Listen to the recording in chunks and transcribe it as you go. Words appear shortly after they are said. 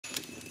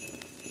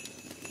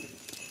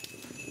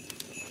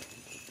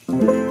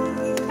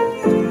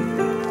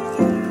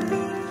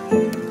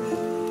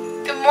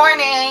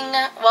morning.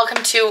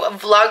 Welcome to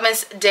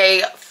Vlogmas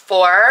day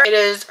 4. It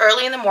is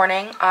early in the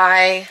morning.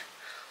 I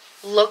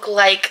look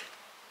like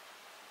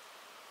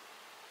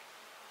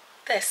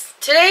this.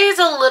 Today is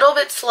a little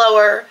bit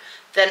slower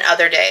than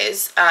other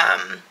days,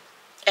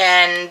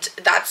 and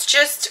that's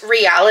just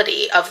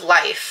reality of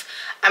life.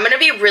 I'm gonna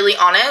be really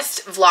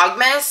honest.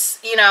 Vlogmas,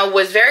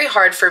 was very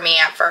hard for me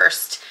at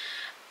first.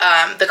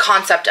 The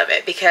concept of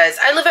it, because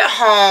I live at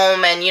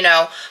home and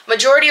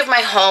majority of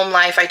my home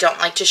life I don't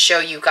like to show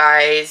you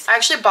guys. I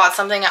actually bought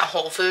something at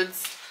Whole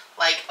Foods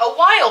like a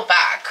while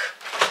back,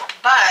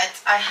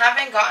 but I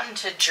haven't gotten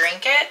to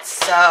drink it,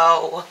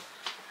 so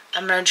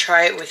I'm gonna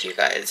try it with you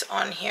guys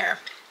on here.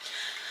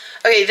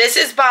 Okay, this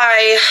is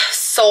by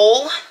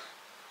Soul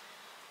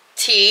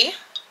Tea.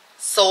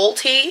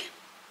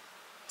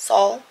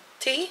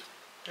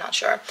 Not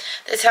sure.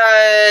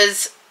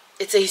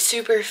 It's a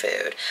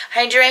superfood,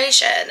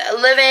 hydration,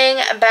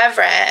 living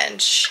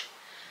beverage.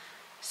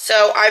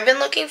 So I've been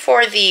looking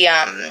for the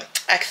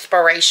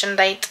expiration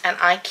date and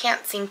I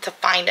can't seem to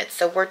find it.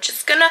 So we're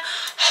just gonna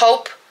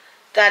hope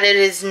that it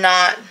is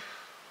not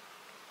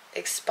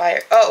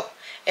expired. Oh,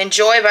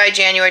 enjoy by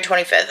January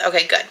 25th.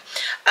 Okay, good.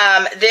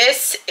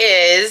 This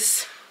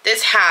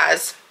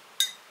has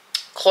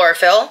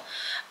chlorophyll.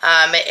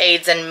 It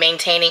aids in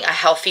maintaining a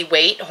healthy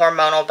weight,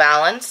 hormonal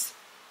balance.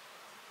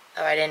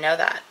 Oh, I didn't know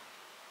that.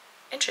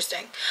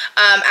 Interesting.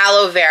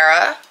 Aloe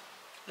vera.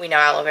 We know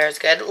aloe vera is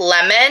good.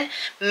 Lemon,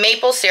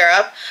 maple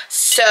syrup.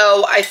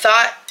 So I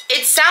thought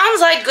it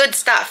sounds like good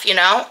stuff,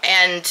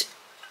 and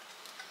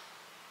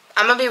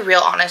I'm gonna be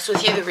real honest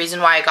with you. The reason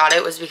why I got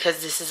it was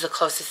because this is the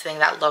closest thing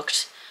that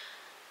looked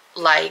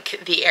like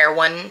the Air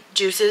One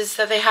juices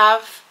that they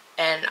have,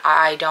 and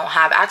I don't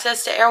have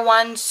access to Air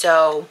One,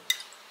 so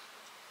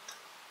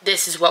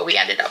this is what we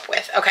ended up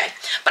with. Okay,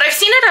 but I've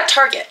seen it at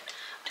Target.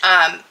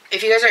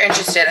 If you guys are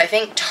interested, I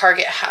think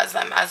Target has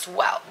them as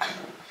well.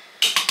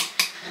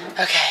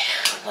 Okay,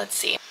 let's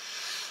see.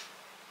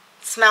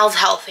 Smells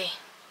healthy.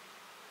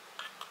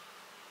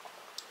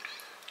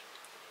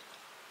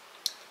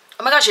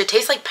 Oh my gosh, it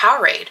tastes like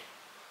Powerade.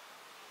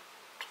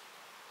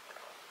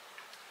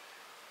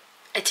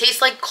 It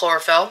tastes like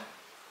chlorophyll.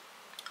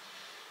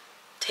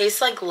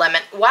 Tastes like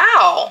lemon.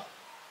 Wow.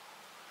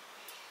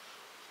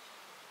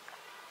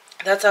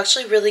 That's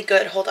actually really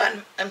good. Hold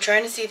on. I'm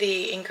trying to see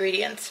the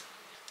ingredients.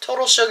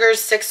 Total sugar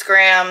is 6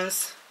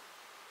 grams.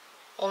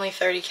 Only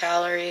 30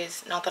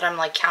 calories. Not that I'm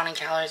like counting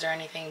calories or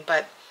anything,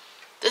 but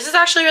this is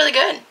actually really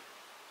good.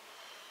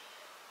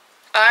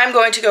 I'm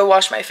going to go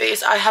wash my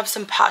face. I have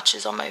some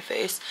patches on my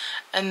face.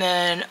 And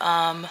then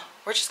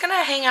we're just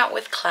gonna hang out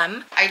with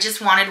Clem. I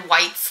just wanted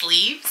white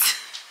sleeves.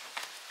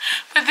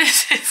 But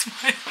this is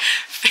my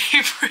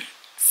favorite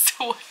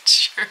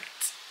sweatshirt.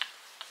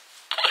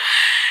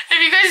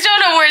 If you guys don't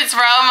know where it's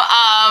from,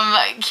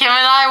 Kim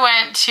and I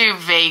went to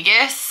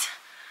Vegas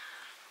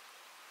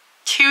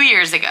 2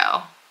 years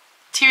ago.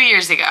 2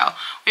 years ago.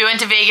 We went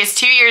to Vegas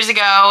 2 years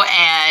ago,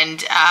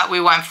 and we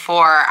went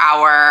for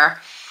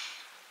our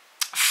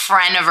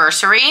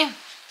friend-iversary.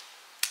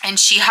 And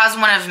she has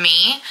one of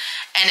me,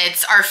 and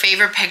it's our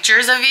favorite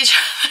pictures of each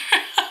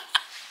other.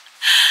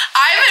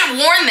 I haven't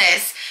worn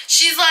this.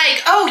 She's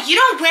like, oh, you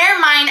don't wear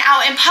mine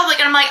out in public.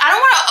 And I'm like, I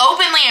don't want to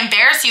openly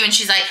embarrass you. And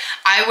she's like,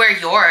 I wear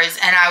yours.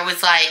 And I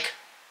was like,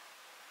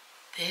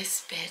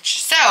 this bitch.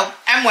 So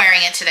I'm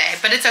wearing it today,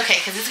 but it's okay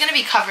because it's going to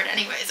be covered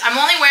anyways. I'm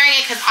only wearing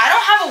it because I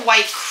don't have a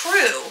white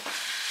crew.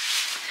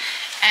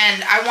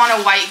 And I want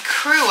a white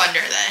crew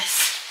under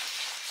this.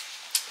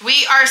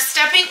 We are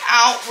stepping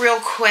out real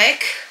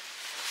quick.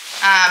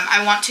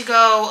 I want to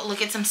go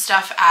look at some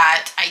stuff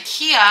at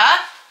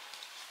IKEA.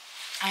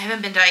 I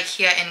haven't been to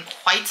IKEA in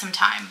quite some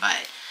time,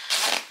 but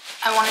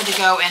I wanted to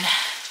go and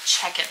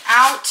check it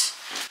out.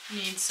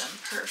 Need some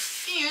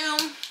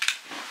perfume.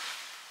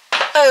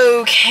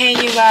 Okay,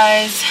 you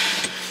guys.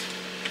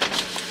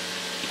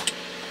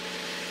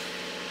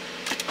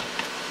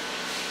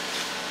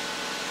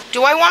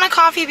 Do I want a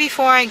coffee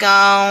before I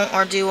go,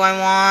 or do I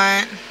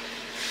want...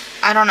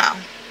 I don't know.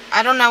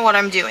 I don't know what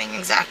I'm doing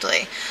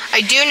exactly. I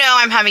do know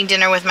I'm having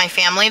dinner with my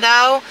family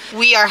though.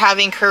 We are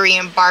having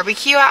Korean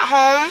barbecue at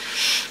home.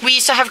 We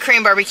used to have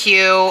Korean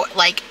barbecue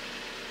like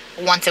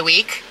once a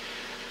week.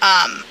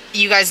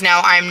 You guys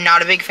know I'm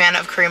not a big fan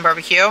of Korean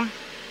barbecue.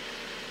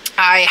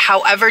 I,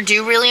 however,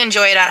 do really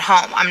enjoy it at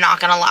home. I'm not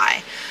gonna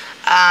lie.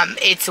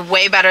 It's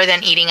way better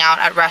than eating out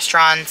at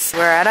restaurants.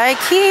 We're at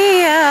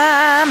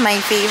IKEA, my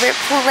favorite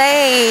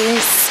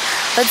place.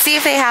 Let's see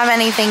if they have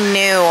anything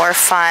new or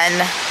fun.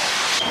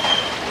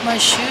 My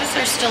shoes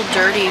are still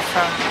dirty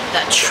from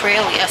that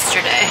trail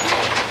yesterday.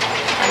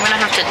 I'm gonna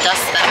have to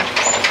dust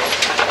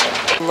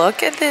them.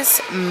 Look at this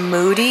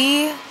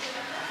moody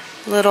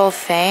little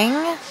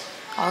thing.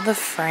 All the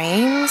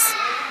frames.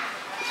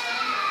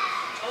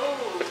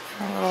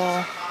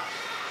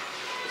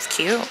 It's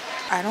cute.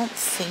 I don't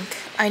think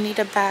I need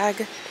a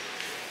bag,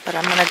 but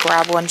I'm gonna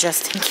grab one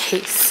just in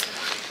case.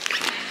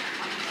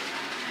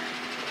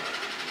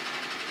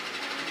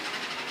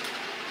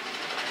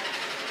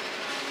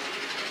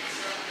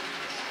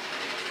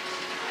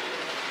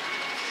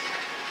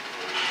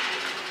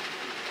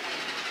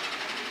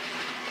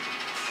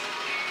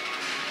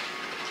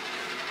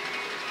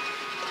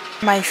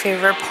 My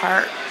favorite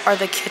part are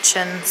the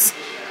kitchens.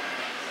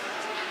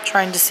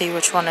 Trying to see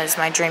which one is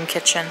my dream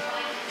kitchen.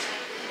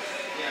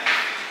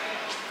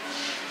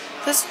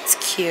 This is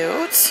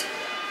cute.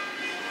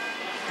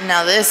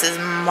 Now this is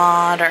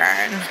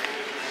modern.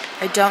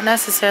 I don't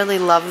necessarily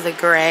love the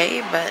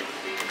gray, but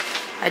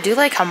I do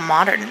like how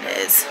modern it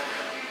is.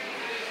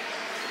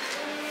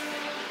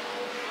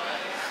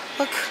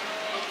 Look,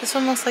 this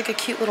one looks like a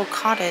cute little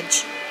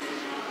cottage.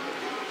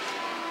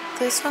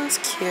 This one's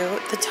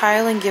cute. The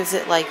tiling gives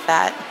it like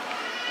that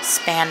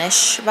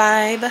Spanish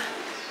vibe.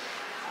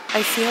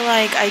 I feel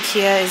like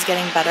IKEA is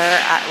getting better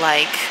at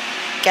like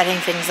getting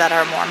things that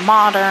are more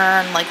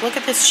modern. Like, look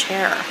at this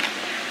chair.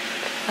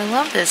 I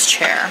love this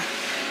chair.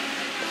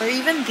 Or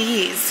even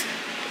these,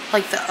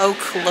 like the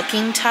oak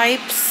looking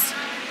types.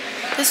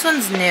 This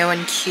one's new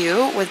and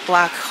cute with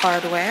black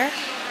hardware.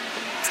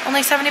 It's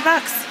only 70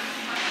 bucks.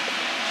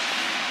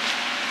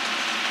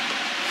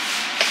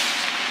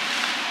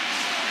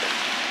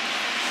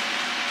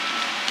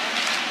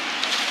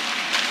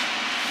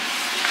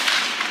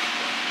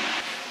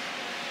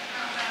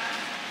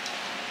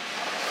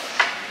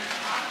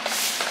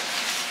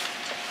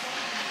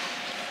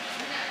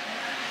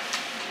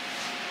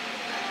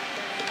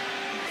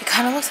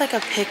 Kind of looks like a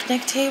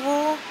picnic table.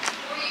 I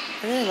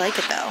really like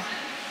it though.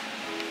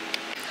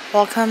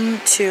 Welcome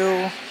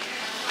to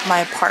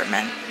my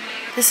apartment.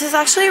 This is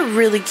actually a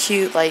really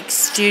cute like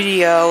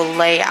studio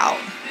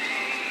layout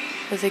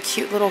with a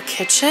cute little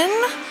kitchen.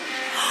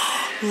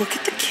 Look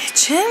at the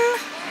kitchen.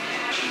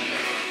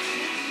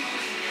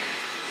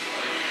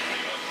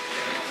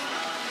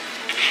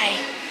 Hi.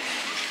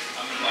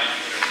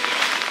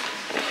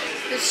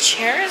 This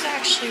chair is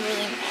actually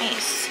really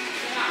nice.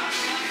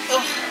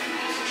 Oh.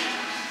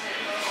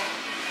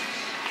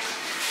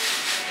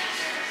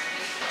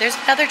 There's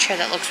another chair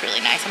that looks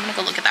really nice. I'm gonna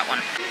go look at that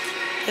one.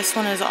 This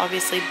one is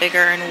obviously bigger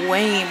and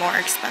way more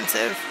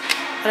expensive,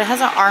 but it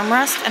has an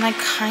armrest and I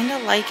kind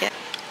of like it.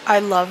 I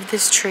love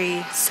this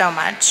tree so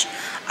much.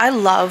 I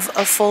love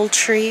a full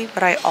tree,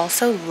 but I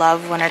also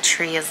love when a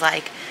tree is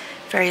like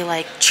very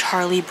like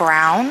Charlie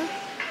Brown.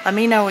 Let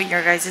me know what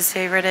your guys'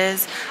 favorite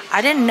is.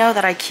 I didn't know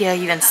that IKEA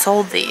even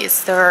sold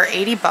these. They're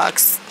 80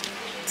 bucks.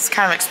 It's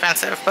kind of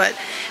expensive, but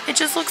it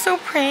just looks so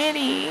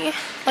pretty.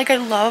 Like, I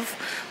love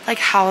like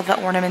how the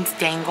ornaments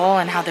dangle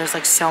and how there's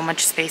like so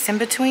much space in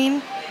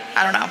between.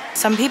 I don't know.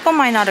 Some people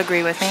might not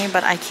agree with me,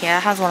 but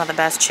IKEA has one of the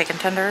best chicken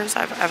tenders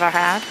I've ever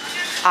had.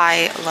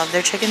 I love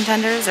their chicken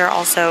tenders. They're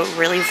also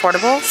really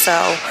affordable,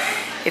 so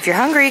if you're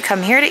hungry,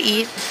 come here to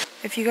eat.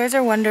 If you guys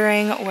are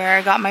wondering where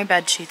I got my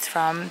bed sheets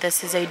from,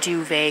 this is a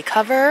duvet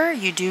cover.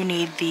 You do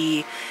need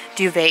the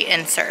duvet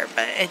insert,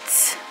 but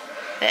it's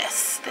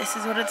this. This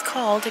is what it's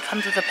called. It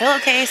comes with a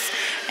pillowcase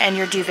and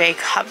your duvet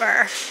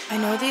cover. I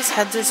know these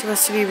heads are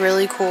supposed to be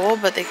really cool,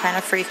 but they kind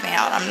of freak me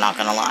out, I'm not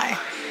gonna lie.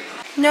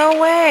 No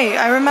way.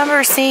 I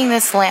remember seeing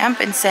this lamp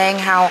and saying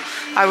how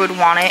I would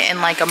want it in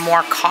like a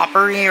more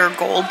coppery or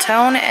gold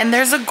tone, and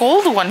there's a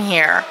gold one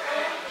here.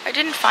 I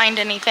didn't find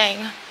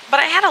anything, but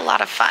I had a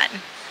lot of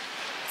fun.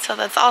 So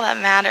that's all that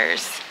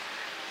matters.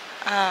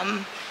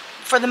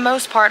 For the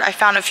most part, I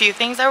found a few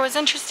things I was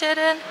interested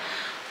in,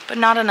 but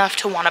not enough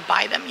to want to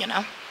buy them, you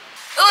know?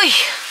 Oy,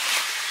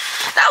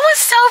 that was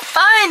so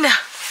fun.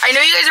 I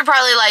know you guys are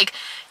probably like,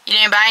 you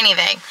didn't buy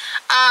anything.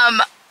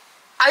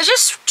 I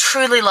just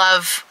truly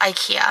love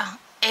IKEA.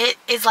 It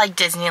is like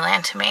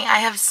Disneyland to me. I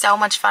have so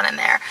much fun in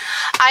there.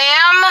 I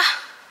am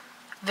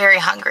very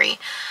hungry.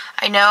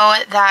 I know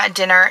that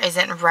dinner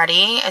isn't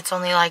ready. It's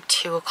only like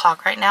 2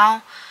 o'clock right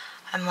now.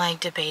 I'm like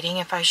debating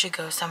if I should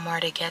go somewhere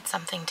to get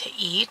something to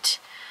eat.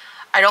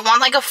 I don't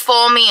want like a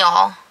full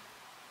meal.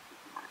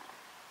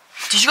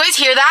 Did you guys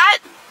hear that?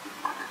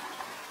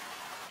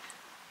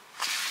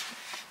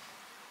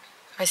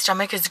 My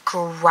stomach is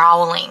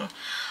growling.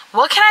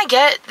 What can I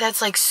get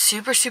that's like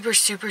super, super,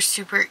 super,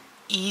 super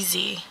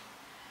easy?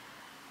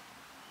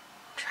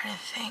 I'm trying to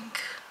think.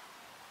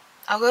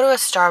 I'll go to a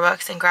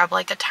Starbucks and grab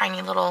like a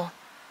tiny little,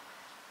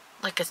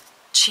 like a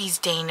cheese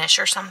Danish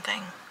or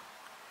something.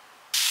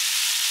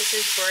 This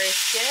is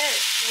brisket.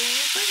 We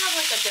usually have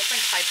like a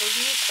different type of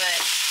meat, but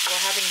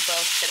we're having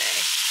both today.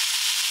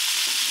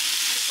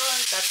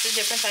 That's the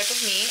different type of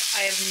meat.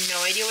 I have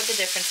no idea what the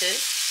difference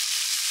is.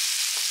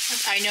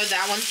 I know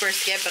that one's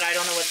brisket, but I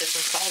don't know what this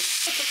one's called.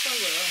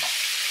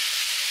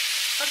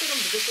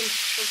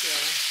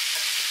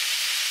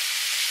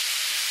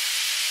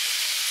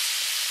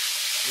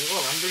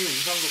 이거 완전히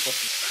우상국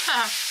같은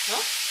거.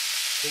 어?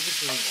 고기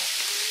씹는 거.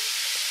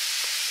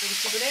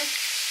 고깃집을 해?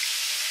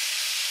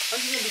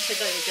 언제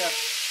밑에다 여자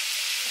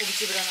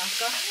고깃집을 하나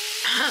할까?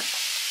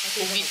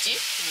 고깃집?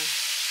 응.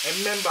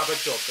 엠맨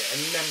바베큐 어때?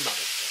 엠맨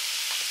바베큐.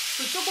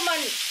 그 조그만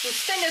그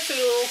스테인레스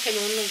이렇게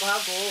놓는 거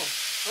하고,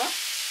 어?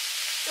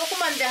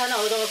 조그만 데 하나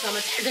얻어가서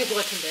하면 잘 될 것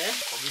같은데.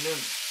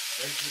 거기는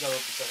렌트가 너무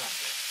비싸서 안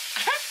돼.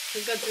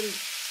 그러니까 좀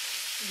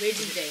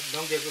외진데.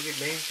 명재 거기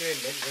메인스에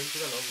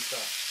렌트가 너무 비싸.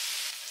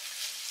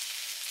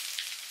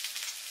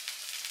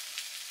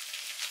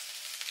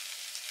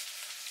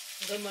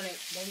 오랜만에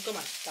먹으니까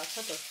맛있다,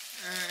 차돌.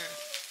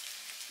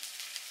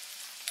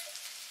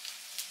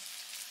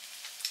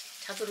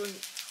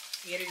 차돌은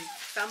얘를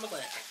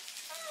싸먹어야 돼.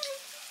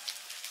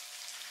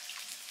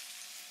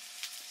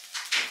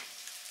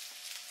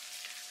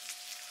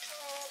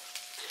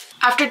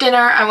 After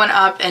dinner, I went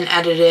up and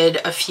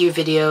edited a few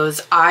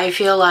videos. I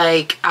feel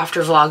like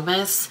after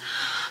Vlogmas,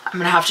 I'm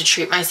gonna have to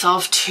treat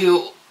myself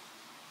to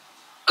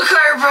a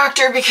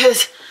chiropractor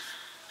because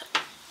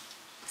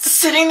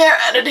sitting there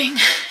editing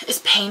is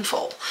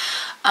painful.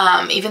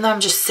 Even though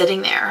I'm just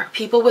sitting there.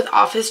 People with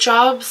office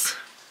jobs,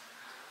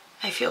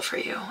 I feel for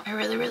you. I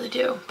really, really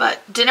do.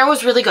 But dinner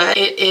was really good.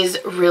 It is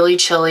really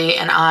chilly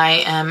and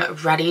I am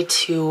ready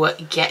to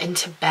get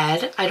into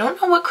bed. I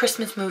don't know what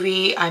Christmas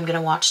movie I'm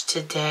gonna watch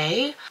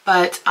today,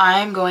 but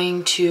I'm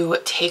going to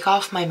take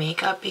off my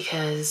makeup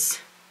because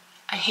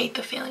I hate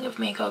the feeling of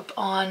makeup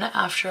on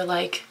after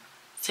like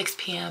 6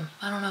 p.m.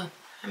 I don't know.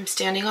 I'm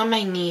standing on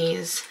my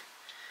knees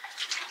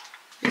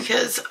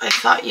because I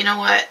thought, you know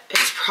what?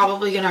 It's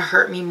probably gonna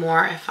hurt me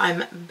more if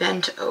I'm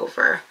bent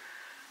over.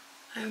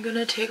 I'm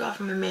gonna take off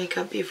my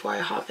makeup before I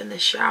hop in the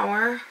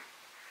shower.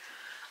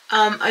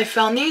 I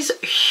found these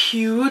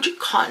huge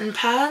cotton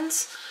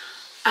pads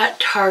at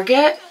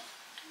Target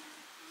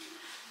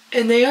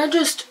and they are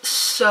just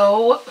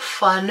so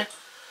fun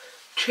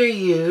to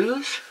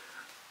use.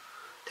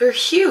 They're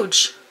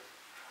huge.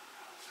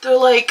 They're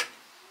like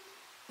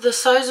the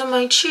size of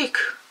my cheek.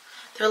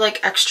 They're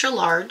like extra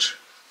large.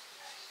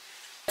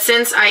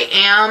 Since I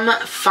am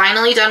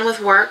finally done with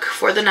work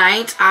for the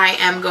night, I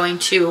am going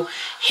to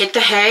hit the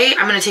hay.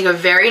 I'm going to take a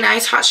very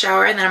nice hot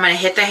shower and then I'm going to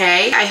hit the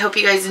hay. I hope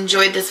you guys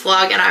enjoyed this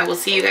vlog and I will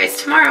see you guys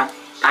tomorrow.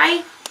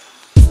 Bye!